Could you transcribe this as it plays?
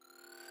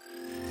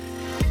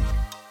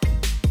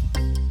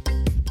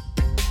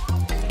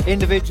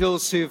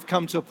Individuals who've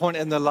come to a point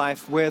in their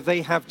life where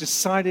they have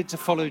decided to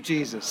follow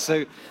Jesus.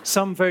 So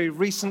some very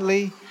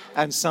recently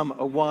and some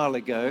a while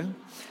ago.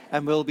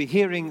 And we'll be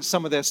hearing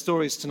some of their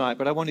stories tonight,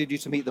 but I wanted you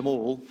to meet them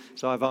all,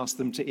 so I've asked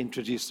them to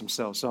introduce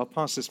themselves. So I'll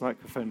pass this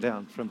microphone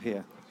down from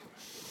here.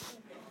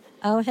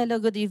 Oh, hello,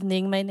 good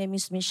evening. My name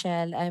is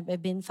Michelle.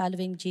 I've been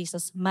following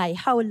Jesus my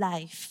whole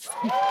life.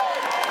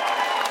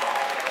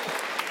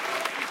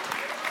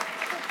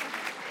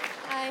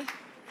 Hi.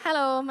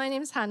 Hello, my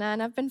name is Hannah,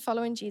 and I've been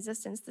following Jesus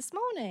since this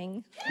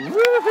morning.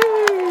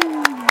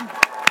 Woohoo!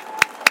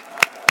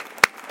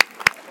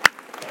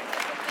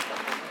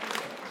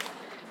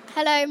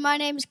 Hello, my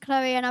name's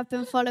Chloe and I've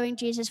been following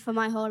Jesus for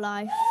my whole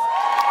life.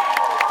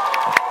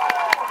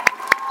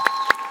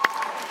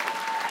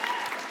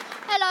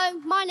 Hello,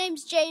 my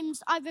name's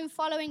James. I've been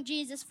following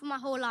Jesus for my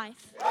whole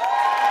life.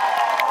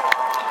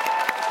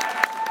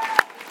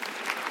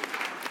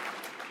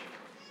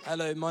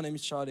 Hello, my name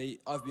is Charlie.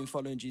 I've been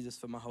following Jesus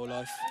for my whole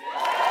life.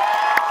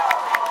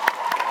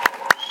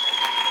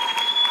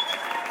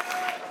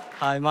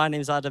 Hi, my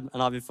name's Adam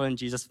and I've been following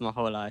Jesus for my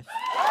whole life.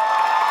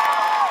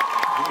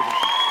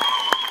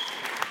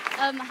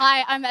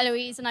 Hi, I'm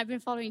Eloise and I've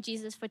been following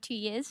Jesus for 2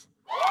 years.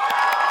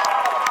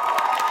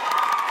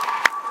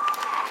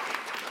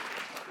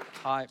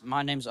 Hi,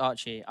 my name's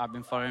Archie. I've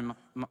been following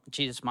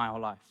Jesus my whole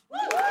life.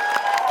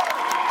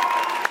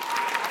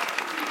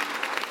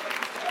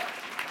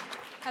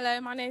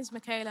 Hello, my name's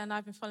Michaela and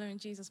I've been following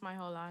Jesus my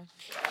whole life.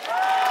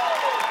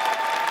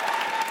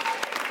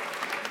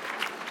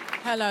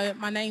 Hello,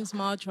 my name's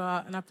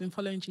Marjorie and I've been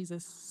following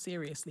Jesus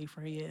seriously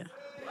for a year.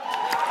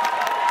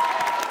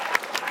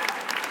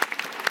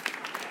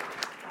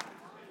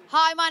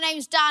 Hi, my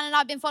name's Dan and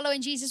I've been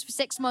following Jesus for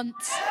 6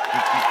 months.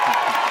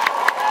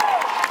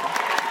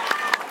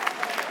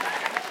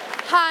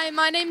 Hi,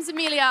 my name's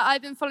Amelia.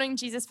 I've been following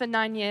Jesus for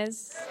 9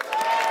 years.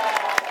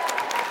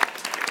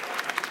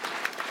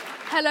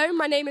 Hello,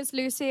 my name is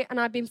Lucy, and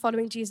I've been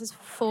following Jesus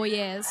for 4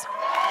 years.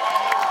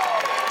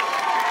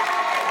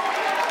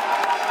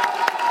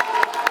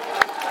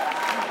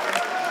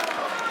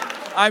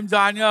 I'm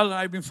Daniel, and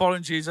I've been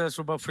following Jesus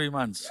for about 3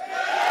 months.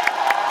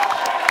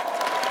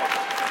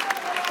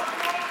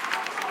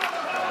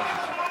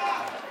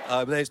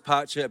 My name's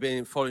Patrick. I've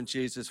been following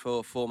Jesus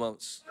for 4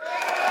 months.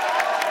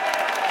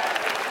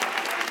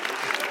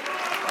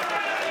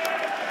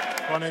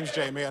 My name's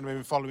Jamie and I've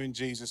been following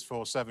Jesus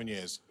for 7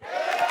 years.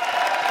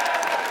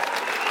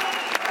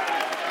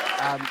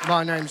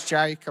 My name's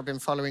Jake. I've been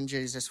following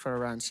Jesus for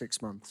around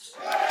 6 months.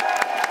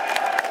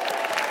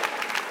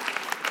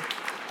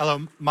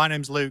 Hello, my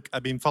name's Luke.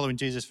 I've been following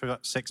Jesus for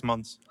about 6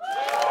 months.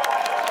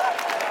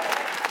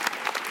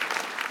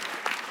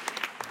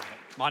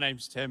 My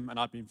name's Tim, and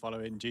I've been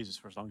following Jesus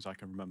for as long as I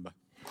can remember.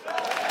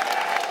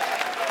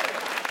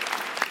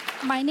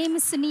 My name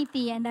is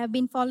Suniti, and I've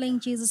been following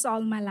Jesus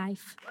all my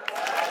life.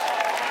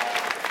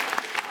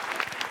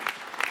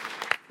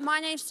 My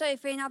name's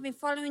Sophie, and I've been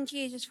following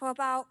Jesus for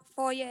about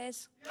 4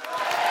 years.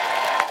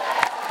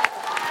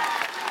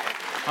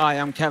 Hi,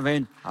 I'm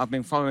Kevin. I've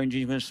been following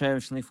Jesus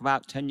seriously for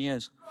about 10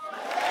 years.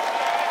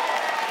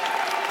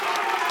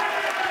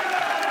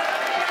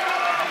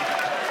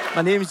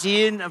 My name's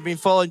Ian. I've been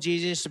following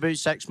Jesus about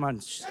 6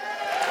 months.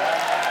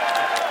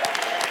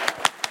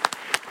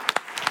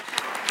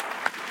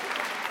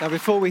 Now,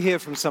 before we hear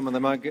from some of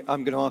them, I'm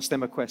going to ask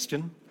them a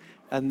question.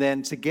 And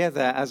then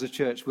together, as a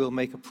church, we'll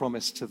make a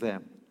promise to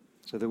them.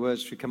 So the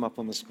words should come up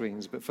on the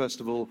screens. But first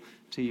of all,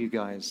 to you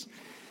guys.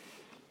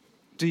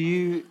 Do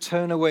you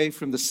turn away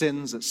from the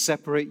sins that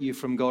separate you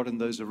from God and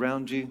those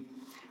around you?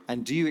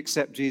 And do you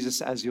accept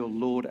Jesus as your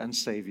Lord and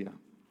Savior?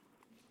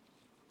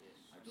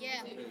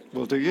 Yeah.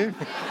 Well, do you?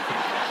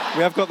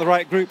 We have got the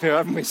right group here,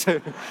 haven't we? So,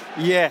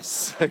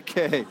 yes.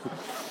 Okay.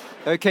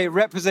 Okay,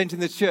 representing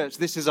the church,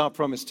 this is our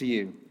promise to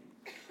you.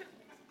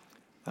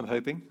 I'm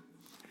hoping.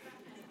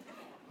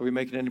 Are we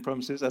making any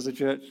promises as a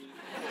church?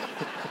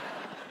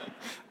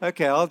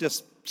 Okay, I'll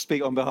just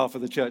speak on behalf of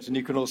the church, and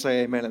you can all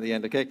say amen at the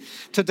end, okay?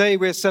 Today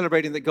we're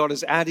celebrating that God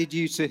has added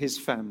you to his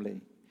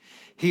family.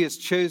 He has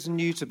chosen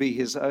you to be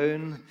his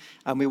own,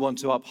 and we want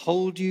to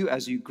uphold you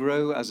as you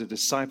grow as a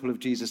disciple of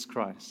Jesus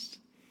Christ.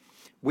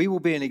 We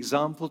will be an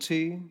example to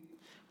you,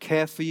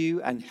 care for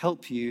you, and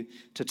help you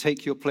to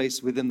take your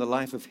place within the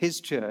life of his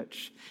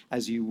church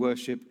as you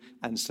worship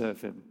and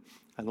serve him.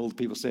 And all the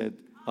people said,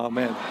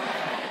 amen.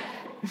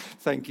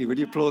 Thank you. Would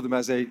you applaud them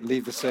as they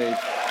leave the stage?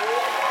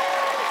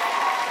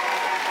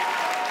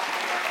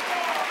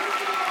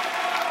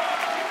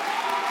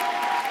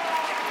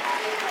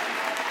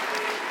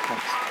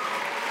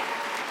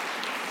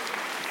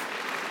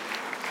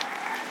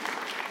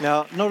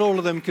 Now, not all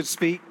of them could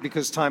speak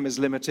because time is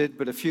limited,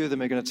 but a few of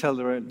them are going to tell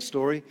their own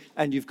story.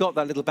 And you've got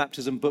that little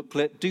baptism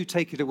booklet. Do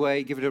take it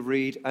away, give it a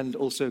read. And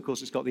also, of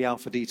course, it's got the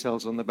alpha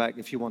details on the back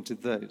if you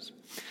wanted those.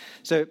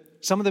 So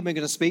some of them are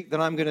going to speak.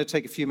 Then I'm going to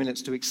take a few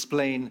minutes to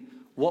explain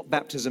what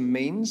baptism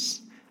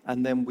means.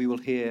 And then we will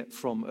hear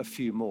from a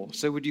few more.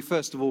 So would you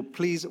first of all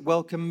please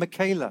welcome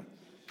Michaela?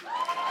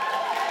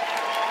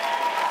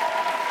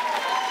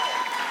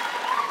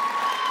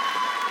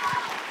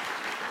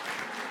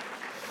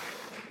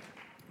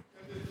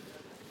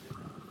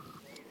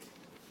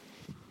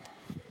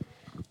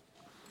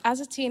 As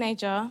a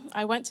teenager,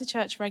 I went to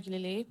church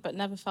regularly but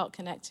never felt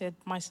connected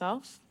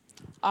myself.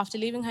 After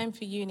leaving home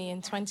for uni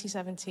in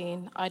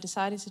 2017, I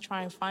decided to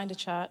try and find a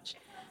church,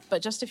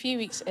 but just a few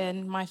weeks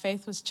in, my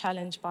faith was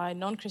challenged by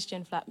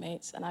non-Christian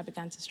flatmates and I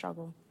began to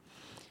struggle.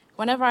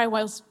 Whenever I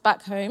was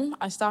back home,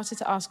 I started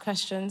to ask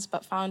questions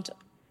but found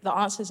the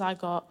answers I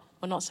got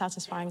were not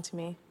satisfying to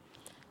me.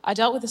 I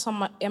dealt with this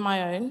in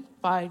my own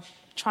by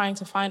trying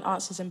to find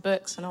answers in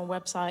books and on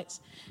websites,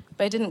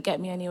 but it didn't get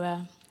me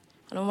anywhere.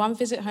 And on one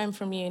visit home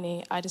from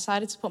uni, I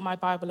decided to put my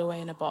Bible away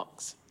in a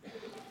box.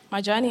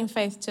 My journey in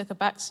faith took a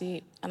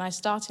backseat, and I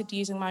started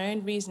using my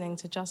own reasoning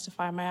to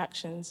justify my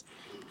actions.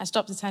 I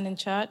stopped attending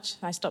church,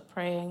 and I stopped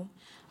praying.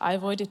 I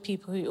avoided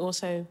people who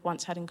also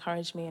once had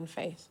encouraged me in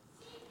faith.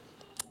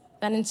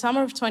 Then in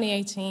summer of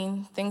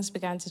 2018, things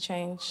began to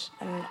change.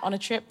 And on a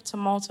trip to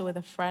Malta with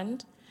a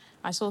friend,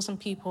 I saw some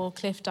people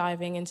cliff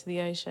diving into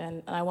the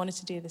ocean, and I wanted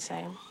to do the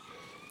same.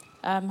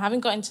 Having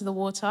got into the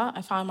water,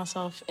 I found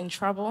myself in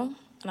trouble,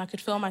 and I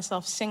could feel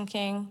myself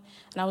sinking,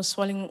 and I was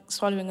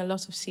swallowing a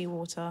lot of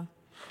seawater.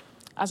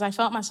 As I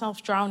felt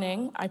myself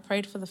drowning, I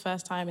prayed for the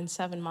first time in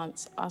 7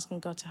 months, asking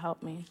God to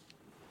help me.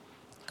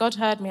 God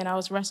heard me, and I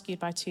was rescued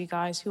by 2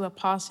 guys who were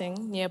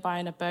passing nearby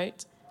in a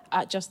boat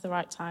at just the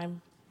right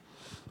time.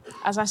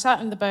 As I sat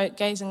in the boat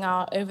gazing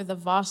out over the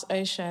vast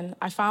ocean,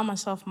 I found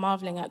myself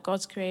marveling at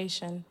God's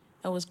creation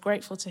and was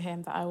grateful to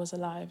him that I was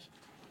alive.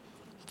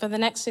 For the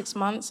next 6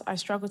 months, I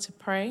struggled to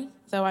pray,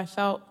 though I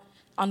felt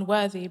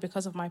unworthy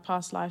because of my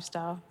past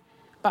lifestyle.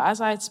 But as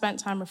I had spent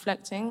time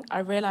reflecting, I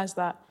realized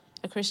that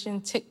a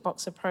Christian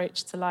tick-box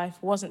approach to life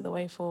wasn't the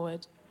way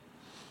forward.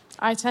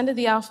 I attended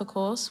the Alpha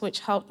course, which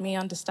helped me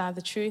understand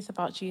the truth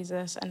about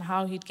Jesus and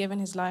how he'd given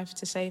his life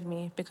to save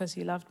me because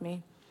he loved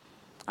me.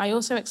 I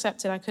also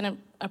accepted I couldn't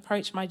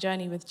approach my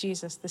journey with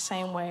Jesus the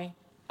same way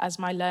as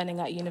my learning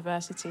at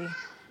university,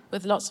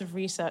 with lots of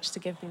research to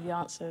give me the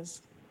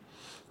answers.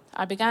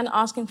 I began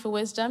asking for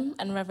wisdom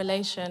and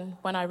revelation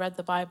when I read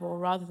the Bible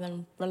rather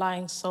than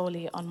relying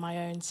solely on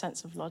my own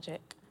sense of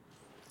logic.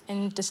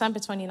 In December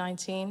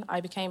 2019,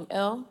 I became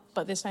ill,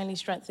 but this only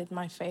strengthened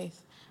my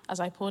faith as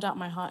I poured out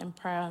my heart in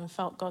prayer and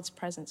felt God's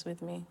presence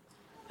with me.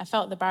 I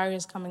felt the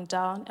barriers coming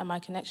down and my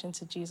connection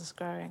to Jesus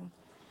growing.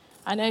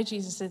 I know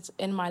Jesus is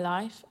in my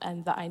life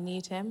and that I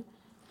need him,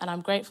 and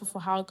I'm grateful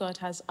for how God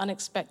has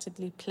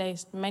unexpectedly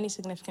placed many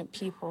significant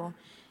people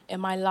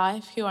in my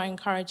life who are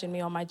encouraging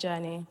me on my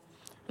journey.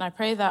 And I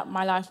pray that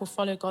my life will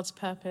follow God's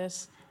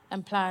purpose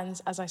and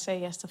plans as I say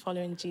yes to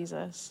following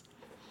Jesus.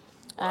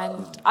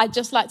 And I'd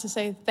just like to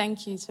say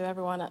thank you to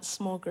everyone at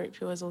Small Group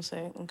who has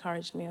also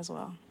encouraged me as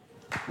well.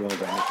 Well done,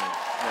 Michaela.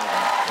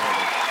 Well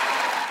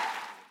done.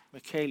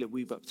 Michaela,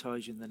 we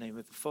baptize you in the name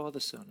of the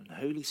Father, Son, and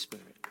Holy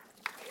Spirit.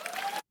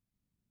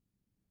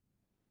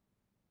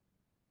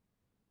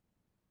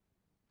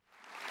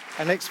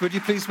 And next, would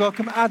you please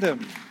welcome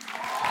Adam?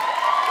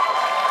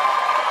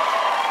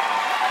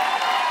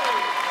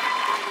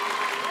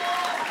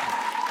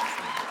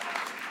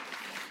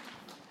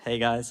 Hey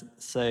guys,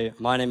 so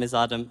my name is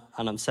Adam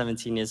and I'm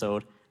 17 years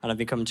old and I've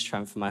been coming to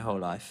Trent for my whole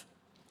life.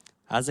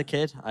 As a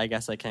kid, I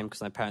guess I came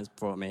because my parents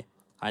brought me.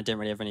 I didn't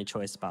really have any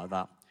choice about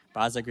that.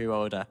 But as I grew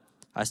older,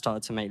 I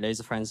started to make loads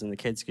of friends in the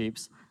kids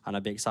groups and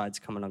I'd be excited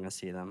to come along and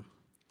see them.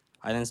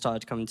 I then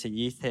started coming to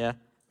youth here,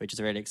 which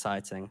is really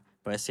exciting,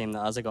 but it seemed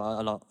that as I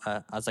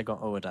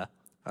got older,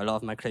 a lot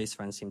of my close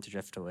friends seemed to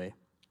drift away.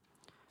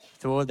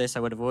 Through all this,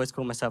 I would have always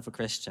called myself a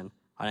Christian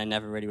and I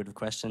never really would have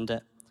questioned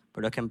it.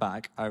 But looking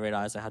back, I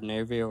realized I had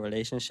no real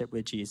relationship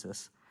with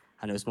Jesus,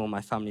 and it was more my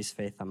family's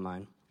faith than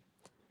mine.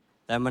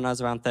 Then when I was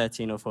around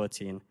 13 or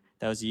 14,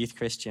 there was a youth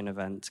Christian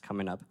event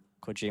coming up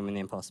called Dreaming the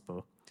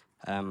Impossible.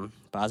 But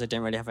as I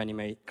didn't really have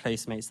any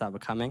close mates that were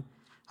coming,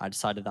 I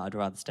decided that I'd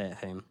rather stay at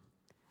home.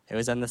 It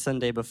was then the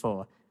Sunday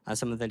before, and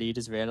some of the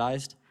leaders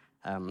realized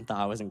that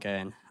I wasn't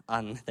going,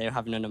 and they were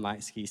having none of my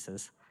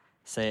excuses.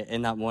 So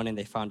in that morning,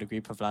 they found a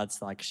group of lads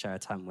that I could share a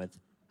tent with,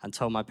 and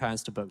told my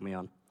parents to book me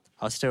on.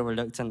 I was still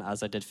reluctant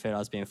as I did feel I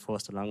was being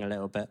forced along a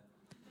little bit,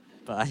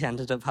 but I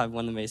ended up having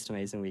one of the most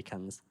amazing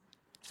weekends.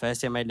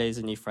 Firstly, I made loads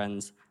of new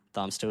friends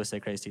that I'm still so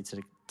close to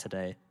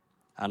today,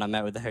 and I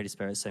met with the Holy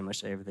Spirit so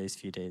much over those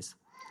few days.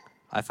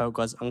 I felt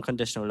God's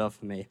unconditional love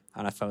for me,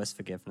 and I felt his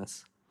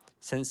forgiveness.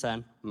 Since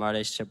then, my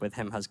relationship with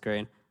him has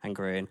grown and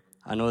grown,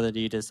 and all the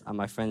leaders and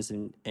my friends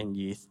in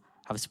youth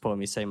have supported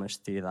me so much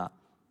through that,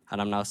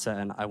 and I'm now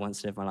certain I want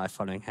to live my life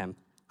following him,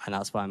 and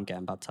that's why I'm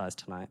getting baptized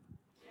tonight.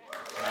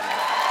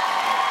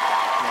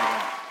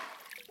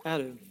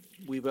 Adam,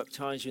 we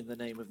baptize you in the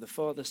name of the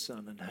Father,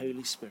 Son, and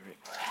Holy Spirit.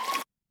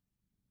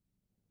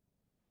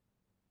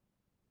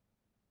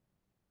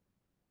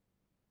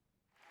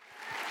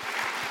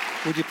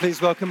 Would you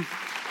please welcome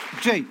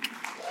Jake?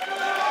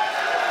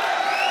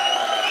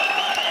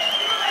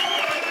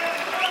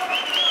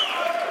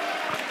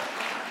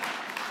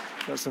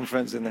 Got some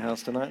friends in the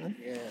house tonight, then?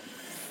 Yeah.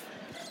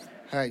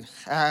 Hey,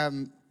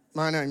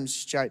 my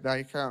name's Jake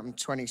Baker. I'm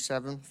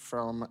 27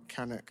 from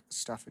Cannock,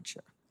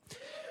 Staffordshire.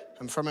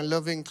 I'm from a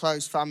loving,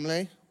 close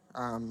family.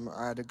 I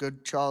had a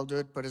good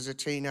childhood, but as a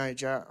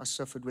teenager, I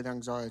suffered with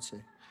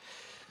anxiety.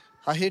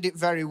 I hid it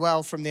very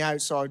well from the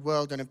outside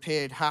world and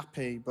appeared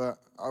happy, but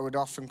I would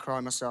often cry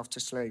myself to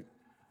sleep.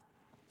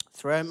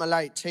 Throughout my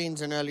late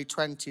teens and early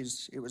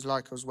 20s, it was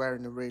like I was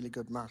wearing a really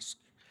good mask.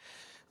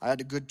 I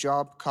had a good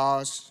job,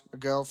 cars, a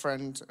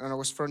girlfriend, and I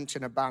was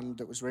fronting a band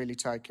that was really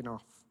taking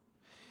off.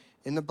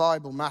 In the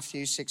Bible,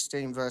 Matthew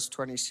 16, verse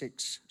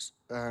 26,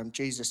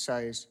 Jesus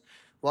says,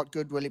 "What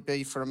good will it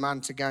be for a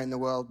man to gain the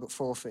world but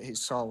forfeit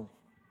his soul?"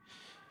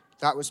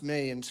 That was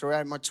me, and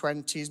throughout my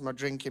 20s, my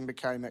drinking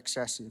became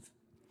excessive.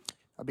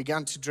 I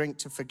began to drink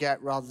to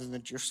forget rather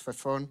than just for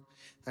fun,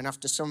 and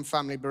after some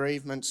family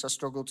bereavements, I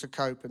struggled to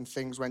cope and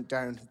things went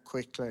down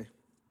quickly.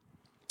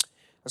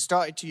 I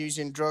started to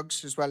using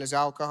drugs as well as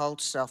alcohol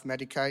to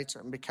self-medicate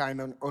and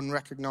became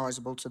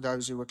unrecognisable to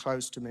those who were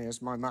close to me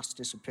as my mask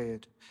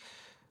disappeared.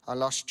 I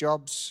lost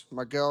jobs,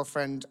 my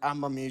girlfriend, and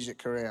my music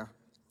career.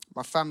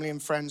 My family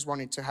and friends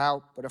wanted to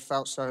help, but I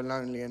felt so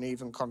lonely and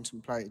even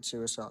contemplated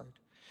suicide.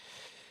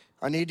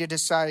 I needed a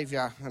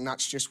saviour, and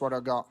that's just what I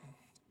got.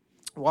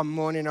 One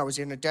morning, I was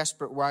in a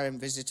desperate way and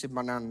visited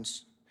my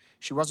nan's.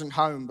 She wasn't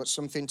home, but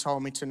something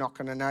told me to knock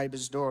on a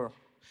neighbour's door,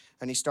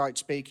 and he started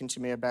speaking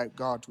to me about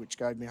God, which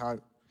gave me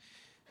hope.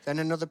 Then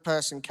another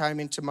person came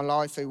into my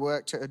life who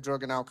worked at a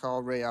drug and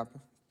alcohol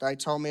rehab. They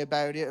told me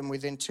about it, and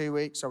within 2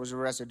 weeks, I was a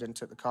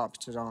resident at the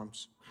Carpenter's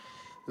Arms.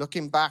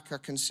 Looking back, I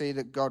can see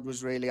that God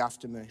was really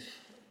after me.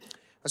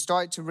 I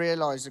started to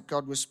realise that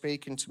God was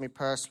speaking to me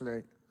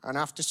personally, and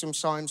after some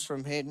signs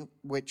from him,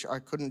 which I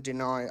couldn't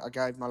deny, I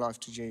gave my life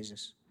to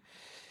Jesus.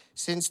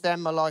 Since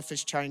then, my life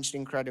has changed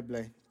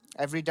incredibly.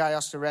 Every day I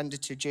surrender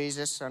to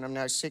Jesus, and I'm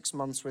now 6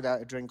 months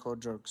without a drink or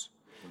drugs.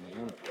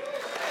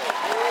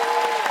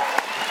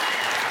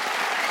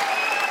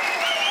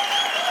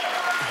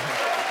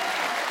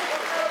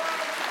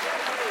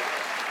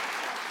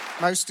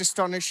 Most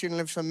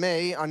astonishingly for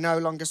me, I no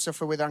longer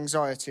suffer with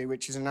anxiety,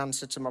 which is an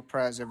answer to my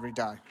prayers every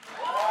day.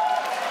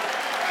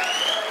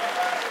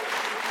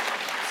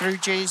 Through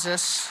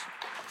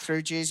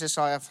Jesus,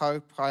 I have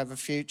hope, I have a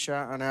future,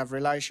 and I have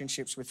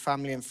relationships with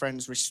family and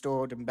friends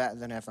restored and better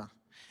than ever.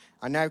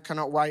 I now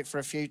cannot wait for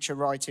a future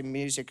writing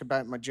music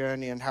about my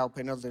journey and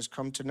helping others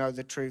come to know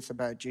the truth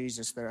about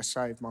Jesus that has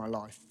saved my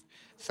life.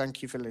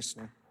 Thank you for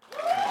listening.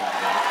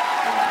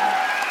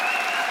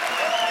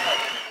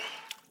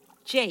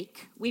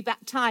 Jake, we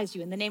baptize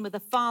you in the name of the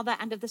Father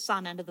and of the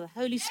Son and of the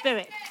Holy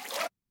Spirit.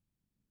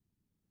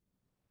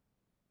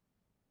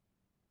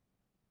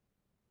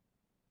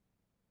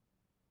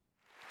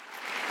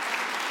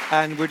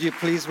 And would you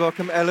please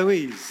welcome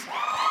Eloise?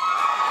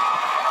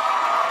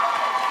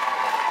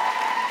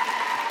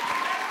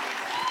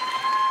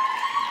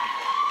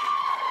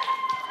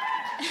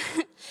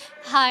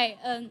 Hi,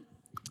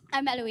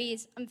 I'm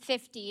Eloise. I'm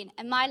 15,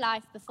 and my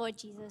life before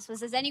Jesus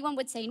was, as anyone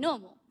would say,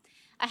 normal.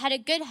 I had a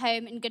good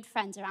home and good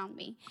friends around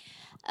me.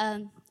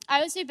 I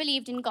also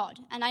believed in God,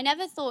 and I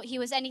never thought he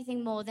was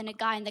anything more than a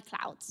guy in the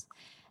clouds.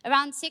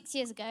 Around 6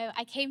 years ago,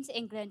 I came to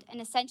England and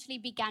essentially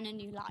began a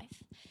new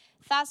life.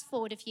 Fast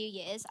forward a few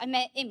years, I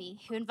met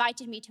Imi, who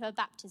invited me to her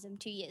baptism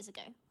 2 years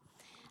ago.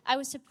 I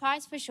was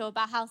surprised for sure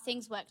about how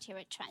things worked here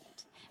at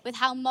Trent, with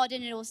how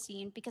modern it all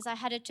seemed because I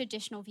had a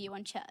traditional view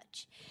on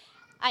church.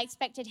 I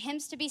expected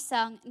hymns to be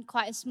sung in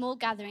quite a small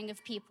gathering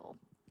of people.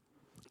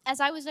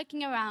 As I was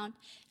looking around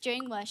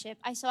during worship,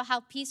 I saw how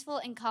peaceful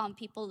and calm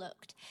people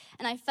looked,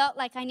 and I felt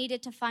like I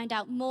needed to find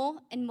out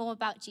more and more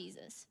about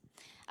Jesus.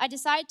 I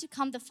decided to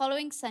come the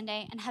following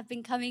Sunday and have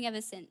been coming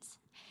ever since.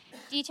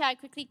 DTI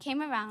quickly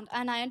came around,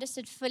 and I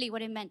understood fully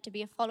what it meant to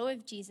be a follower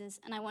of Jesus,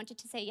 and I wanted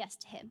to say yes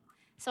to him.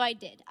 So I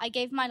did. I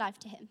gave my life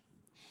to him.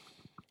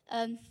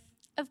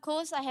 Of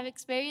course, I have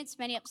experienced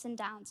many ups and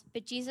downs,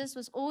 but Jesus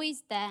was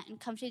always there and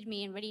comforted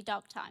me in really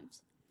dark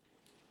times.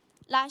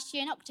 Last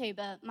year in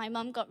October, my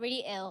mum got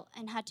really ill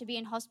and had to be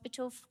in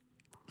hospital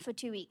for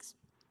 2 weeks.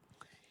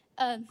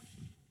 It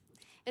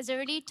was a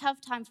really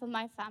tough time for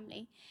my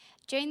family.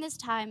 During this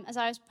time, as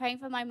I was praying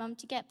for my mum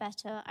to get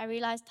better, I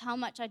realized how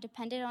much I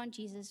depended on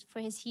Jesus for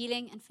his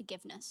healing and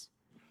forgiveness.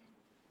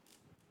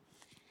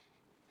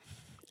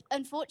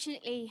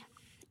 Unfortunately,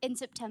 in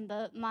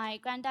September, my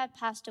granddad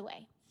passed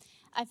away.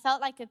 I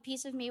felt like a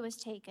piece of me was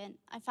taken.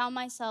 I found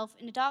myself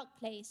in a dark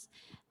place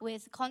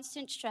with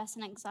constant stress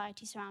and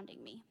anxiety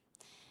surrounding me.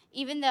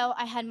 Even though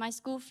I had my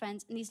school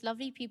friends and these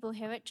lovely people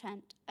here at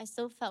Trent, I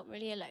still felt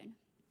really alone.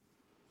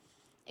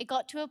 It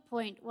got to a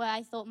point where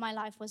I thought my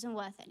life wasn't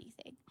worth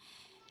anything.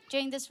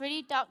 During this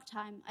really dark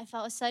time, I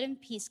felt a sudden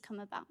peace come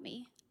about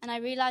me, and I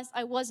realized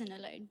I wasn't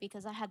alone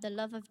because I had the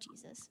love of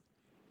Jesus.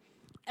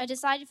 I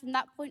decided from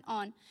that point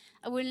on,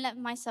 I wouldn't let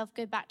myself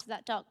go back to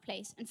that dark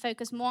place and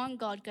focus more on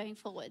God going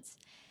forwards.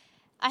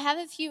 I have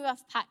a few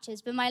rough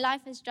patches, but my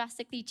life has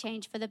drastically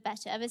changed for the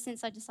better ever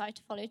since I decided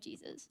to follow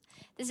Jesus.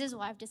 This is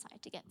why I've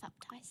decided to get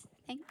baptized.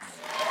 Thanks.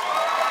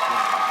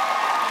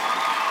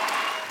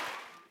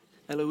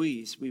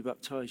 Eloise, we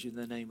baptize you in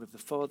the name of the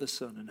Father,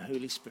 Son, and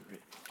Holy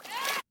Spirit.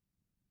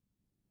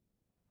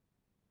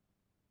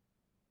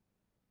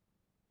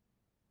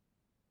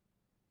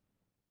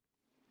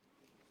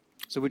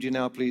 So would you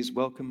now please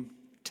welcome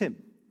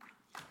Tim?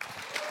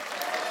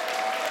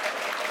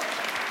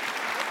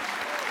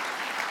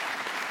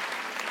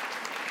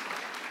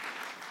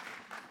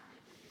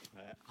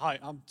 Hi,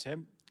 I'm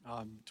Tim.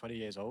 I'm 20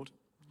 years old.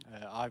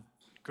 I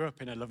grew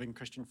up in a loving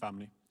Christian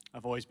family.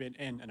 I've always been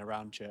in and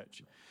around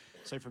church.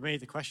 So for me,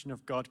 the question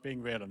of God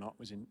being real or not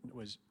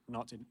was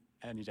not in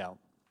any doubt.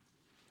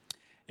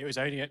 It was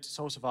only at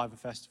Soul Survivor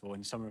Festival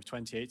in the summer of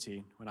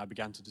 2018 when I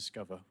began to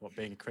discover what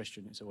being a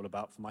Christian is all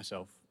about for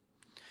myself.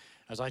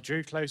 As I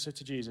drew closer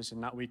to Jesus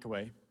in that week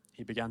away,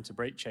 he began to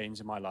break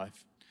chains in my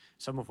life,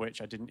 some of which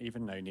I didn't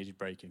even know needed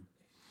breaking.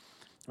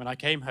 When I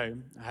came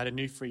home, I had a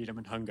new freedom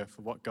and hunger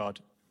for what God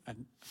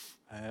and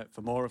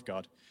for more of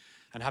God.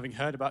 And having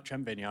heard about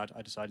Trent Vineyard,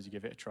 I decided to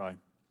give it a try.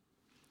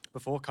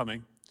 Before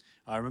coming,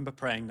 I remember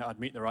praying that I'd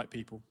meet the right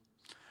people.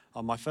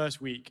 On my first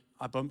week,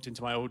 I bumped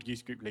into my old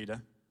youth group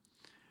leader.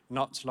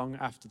 Not long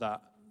after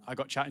that, I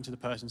got chatting to the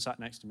person sat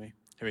next to me,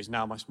 who is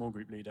now my small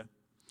group leader.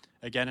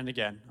 Again and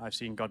again, I've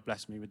seen God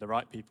bless me with the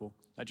right people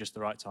at just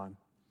the right time.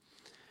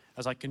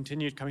 As I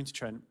continued coming to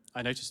Trent,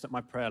 I noticed that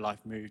my prayer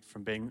life moved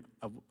from being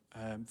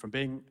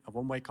a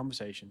one-way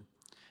conversation,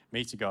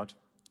 me to God,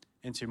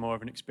 into more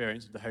of an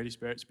experience of the Holy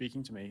Spirit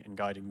speaking to me and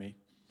guiding me.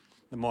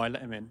 The more I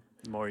let him in,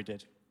 the more he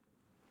did.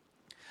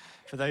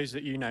 For those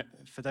that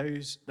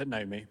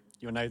know me,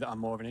 you'll know that I'm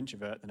more of an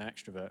introvert than an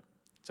extrovert.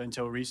 So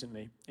until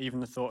recently, even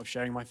the thought of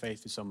sharing my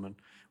faith with someone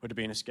would have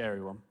been a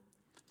scary one.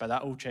 But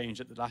that all changed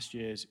at the last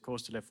year's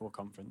Cause to Live For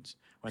conference,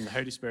 when the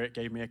Holy Spirit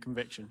gave me a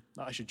conviction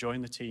that I should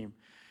join the team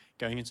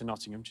going into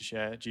Nottingham to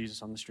share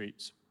Jesus on the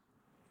streets.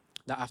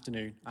 That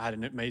afternoon, I had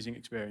an amazing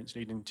experience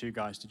leading 2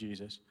 guys to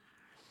Jesus.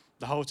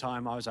 The whole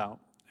time I was out,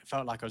 it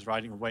felt like I was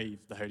riding a wave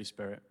of the Holy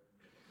Spirit.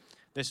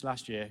 This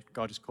last year,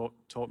 God has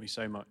taught me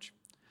so much,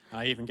 and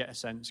I even get a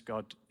sense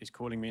God is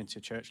calling me into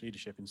church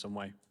leadership in some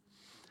way.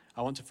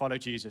 I want to follow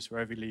Jesus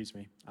wherever he leads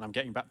me, and I'm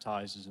getting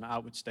baptized as an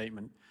outward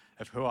statement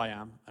of who I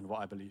am and what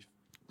I believe.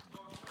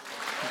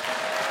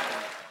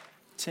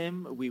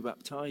 Tim, we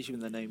baptize you in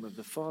the name of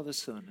the Father,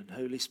 Son, and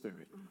Holy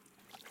Spirit.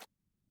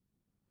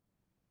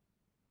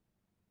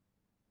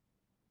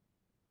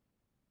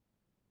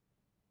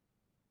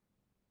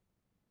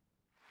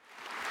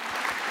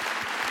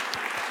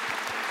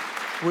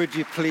 Would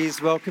you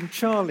please welcome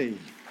Charlie?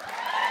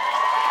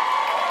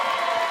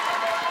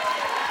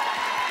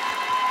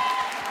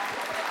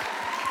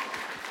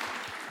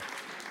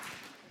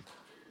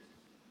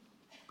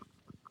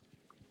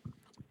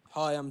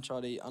 Hi, I'm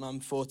Charlie, and I'm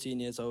 14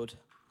 years old.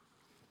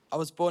 I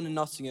was born in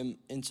Nottingham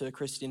into a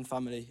Christian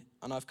family,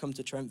 and I've come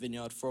to Trent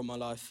Vineyard for all my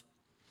life.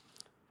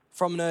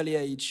 From an early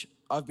age,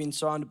 I've been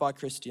surrounded by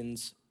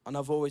Christians, and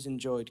I've always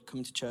enjoyed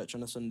coming to church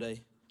on a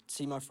Sunday to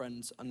see my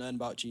friends and learn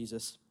about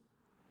Jesus.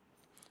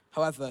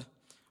 However,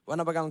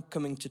 when I began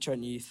coming to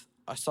Trent Youth,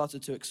 I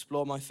started to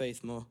explore my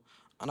faith more,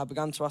 and I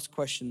began to ask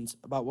questions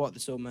about what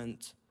this all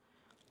meant.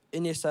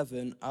 In Year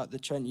 7, at the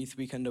Trent Youth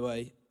Weekend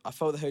Away, I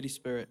felt the Holy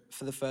Spirit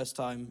for the first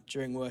time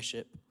during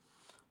worship,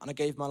 and I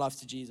gave my life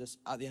to Jesus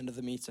at the end of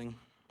the meeting.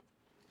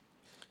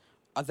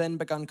 I then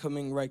began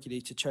coming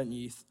regularly to Trent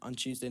Youth on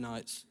Tuesday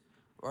nights,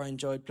 where I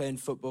enjoyed playing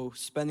football,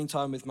 spending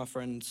time with my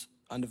friends,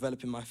 and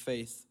developing my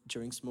faith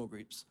during small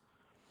groups.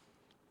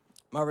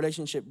 My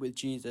relationship with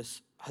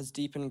Jesus has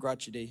deepened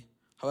gradually.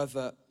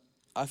 However,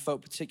 I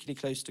felt particularly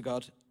close to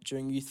God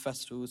during youth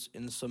festivals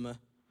in the summer,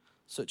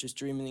 such as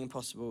Dreaming the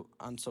Impossible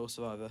and Soul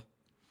Survivor.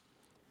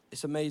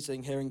 It's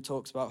amazing hearing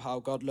talks about how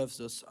God loves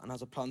us and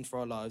has a plan for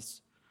our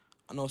lives,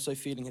 and also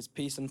feeling his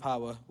peace and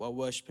power while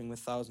worshipping with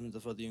thousands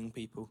of other young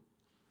people.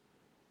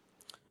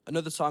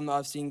 Another time that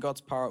I've seen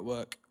God's power at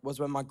work was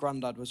when my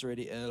granddad was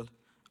really ill,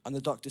 and the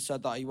doctor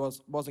said that he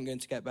wasn't going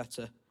to get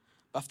better.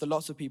 After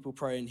lots of people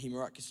praying, he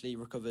miraculously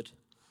recovered.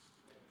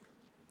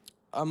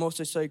 I'm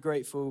also so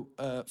grateful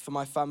for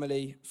my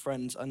family,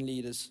 friends, and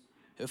leaders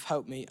who have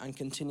helped me and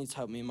continue to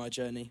help me in my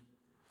journey.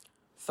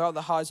 Throughout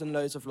the highs and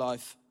lows of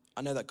life,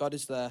 I know that God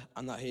is there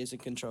and that he is in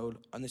control,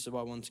 and this is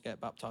why I want to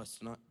get baptized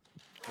tonight.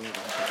 Well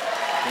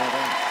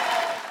done.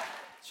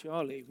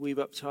 Charlie, we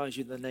baptize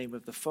you in the name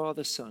of the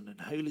Father, Son,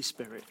 and Holy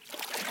Spirit.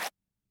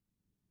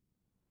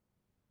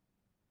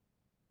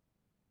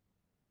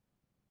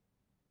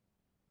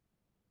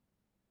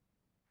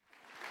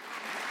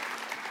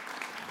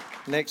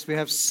 Next, we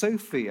have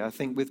Sophie, I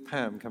think, with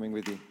Pam coming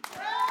with you.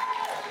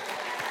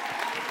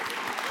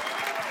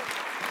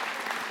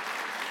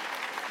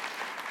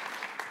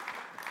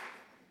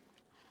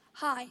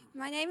 Hi,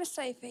 my name is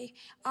Sophie.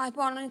 I was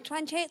born on the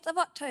 28th of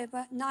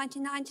October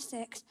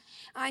 1996.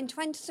 I'm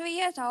 23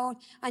 years old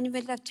and in the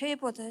middle of 2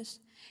 brothers,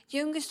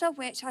 youngest of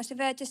which has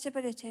severe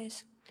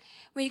disabilities.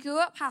 We grew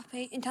up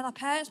happy until our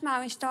parents'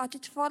 marriage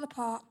started to fall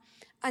apart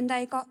and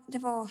they got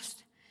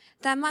divorced.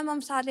 Then my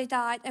mum sadly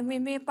died and we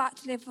moved back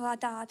to live with our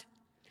dad.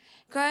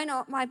 Growing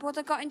up, my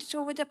brother got into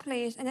trouble with the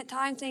police and at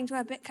times things were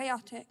a bit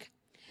chaotic.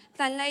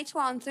 Then later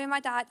on, through my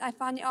dad, I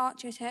found the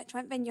Archers here at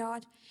Trent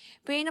Vineyard.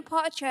 Being a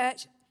part of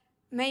church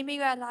made me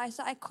realise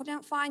that I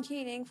couldn't find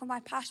healing from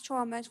my past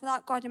traumas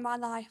without God in my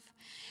life.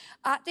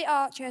 At the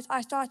Archers,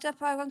 I started a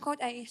programme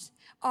called ACE,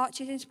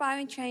 Archers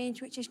Inspiring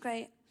Change, which is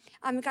great,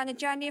 and began a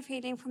journey of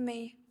healing for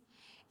me.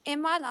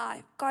 In my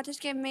life, God has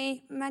given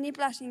me many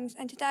blessings,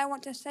 and today I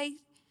want to say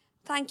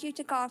Thank you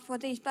to God for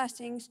these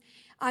blessings.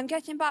 I'm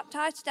getting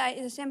baptized today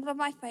as a symbol of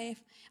my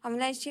faith and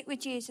relationship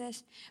with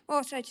Jesus, but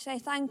also to say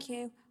thank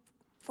you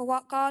for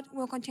what God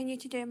will continue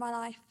to do in my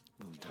life.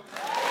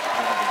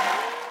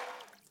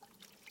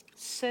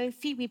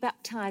 Sophie, we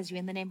baptize you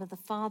in the name of the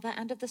Father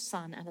and of the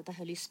Son and of the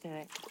Holy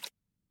Spirit.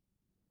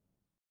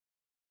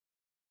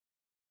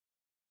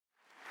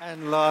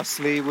 And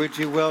lastly, would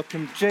you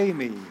welcome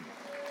Jamie?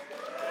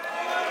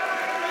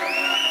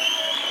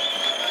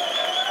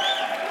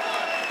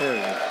 There we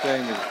go,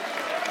 Jamie.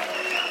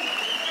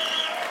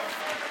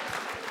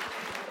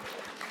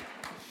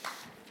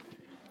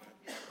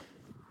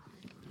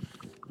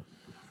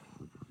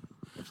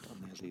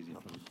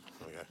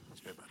 Oh, yeah, that's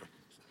a bit better.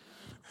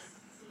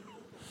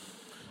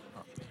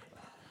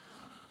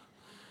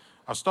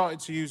 I started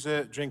to use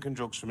drink and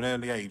drugs from an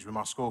early age with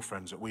my school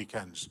friends at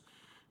weekends,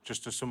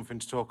 just as something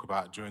to talk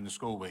about during the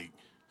school week.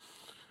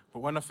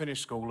 But when I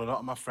finished school, a lot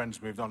of my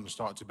friends moved on and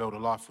started to build a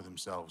life for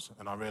themselves,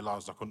 and I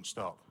realised I couldn't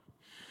stop.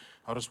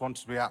 I just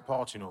wanted to be out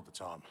partying all the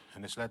time,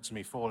 and this led to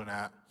me falling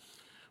out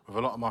with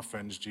a lot of my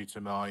friends due to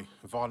my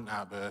violent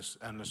outbursts,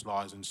 endless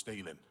lies and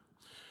stealing.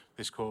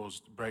 This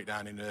caused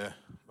breakdown in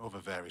other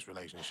various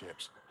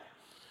relationships.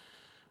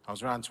 I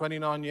was around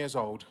 29 years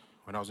old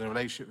when I was in a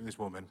relationship with this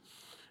woman,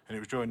 and it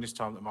was during this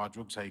time that my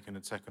drug taking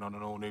had taken on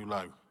an all-new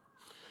low.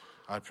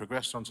 I had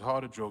progressed onto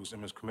harder drugs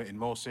and was committing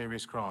more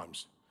serious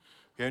crimes.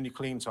 The only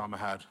clean time I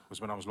had was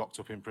when I was locked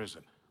up in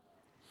prison.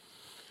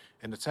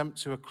 In an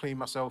attempt to clean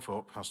myself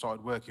up, I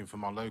started working for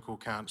my local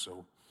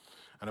council,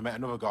 and I met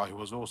another guy who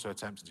was also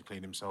attempting to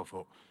clean himself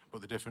up,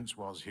 but the difference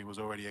was he was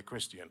already a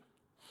Christian.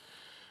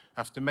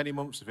 After many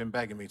months of him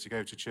begging me to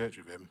go to church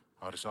with him,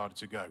 I decided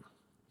to go.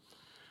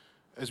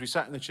 As we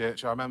sat in the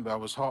church, I remember I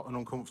was hot and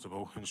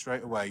uncomfortable, and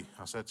straight away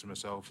I said to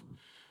myself,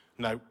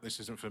 no, this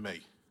isn't for me.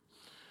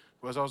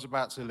 But as I was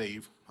about to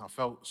leave, I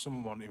felt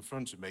someone in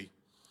front of me,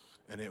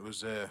 and it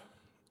was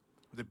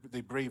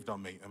they breathed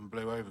on me and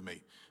blew over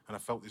me, and I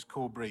felt this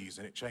cool breeze,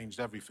 and it changed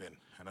everything,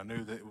 and I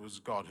knew that it was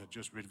God had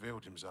just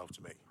revealed himself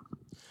to me.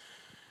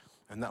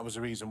 And that was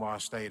the reason why I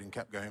stayed and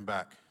kept going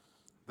back.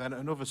 Then at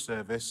another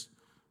service,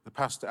 the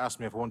pastor asked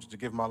me if I wanted to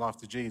give my life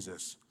to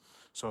Jesus,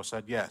 so I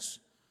said yes,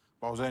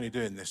 but I was only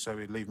doing this so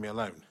he'd leave me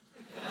alone.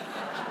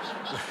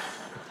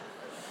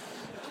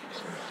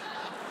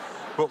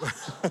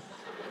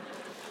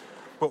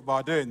 But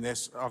by doing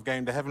this, I've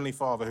gained a Heavenly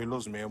Father who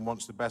loves me and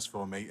wants the best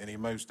for me, and he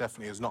most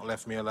definitely has not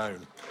left me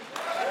alone.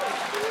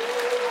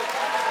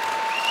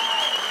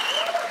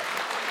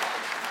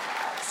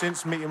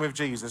 Since meeting with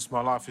Jesus,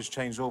 my life has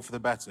changed all for the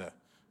better.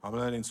 I'm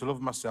learning to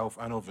love myself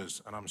and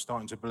others, and I'm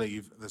starting to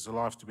believe there's a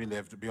life to be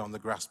lived beyond the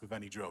grasp of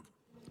any drug.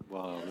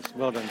 Wow,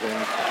 well done,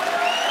 Jamie.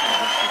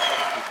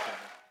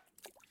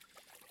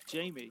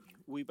 Jamie,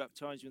 we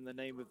baptize you in the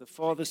name of the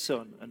Father,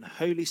 Son, and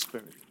Holy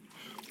Spirit.